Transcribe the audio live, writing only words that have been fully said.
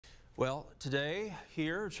Well, today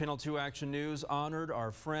here, Channel 2 Action News honored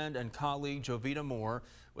our friend and colleague Jovita Moore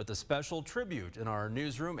with a special tribute in our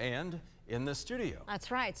newsroom and in the studio. That's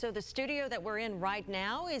right. So the studio that we're in right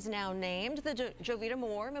now is now named the Jovita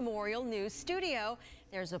Moore Memorial News Studio.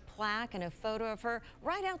 There's a plaque and a photo of her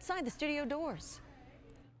right outside the studio doors.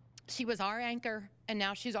 She was our anchor, and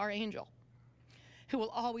now she's our angel, who will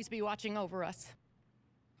always be watching over us.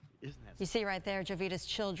 You see right there, Jovita's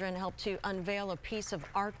children helped to unveil a piece of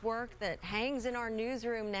artwork that hangs in our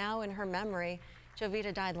newsroom now in her memory.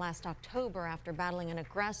 Jovita died last October after battling an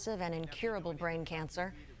aggressive and incurable brain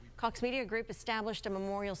cancer. Cox Media Group established a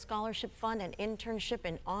memorial scholarship fund and internship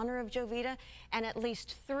in honor of Jovita, and at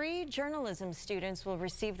least 3 journalism students will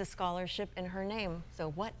receive the scholarship in her name.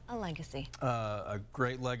 So what a legacy. A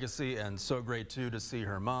great legacy, and so great too to see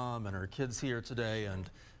her mom and her kids here today,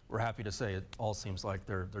 and we're happy to say it all seems like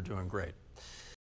they're doing great.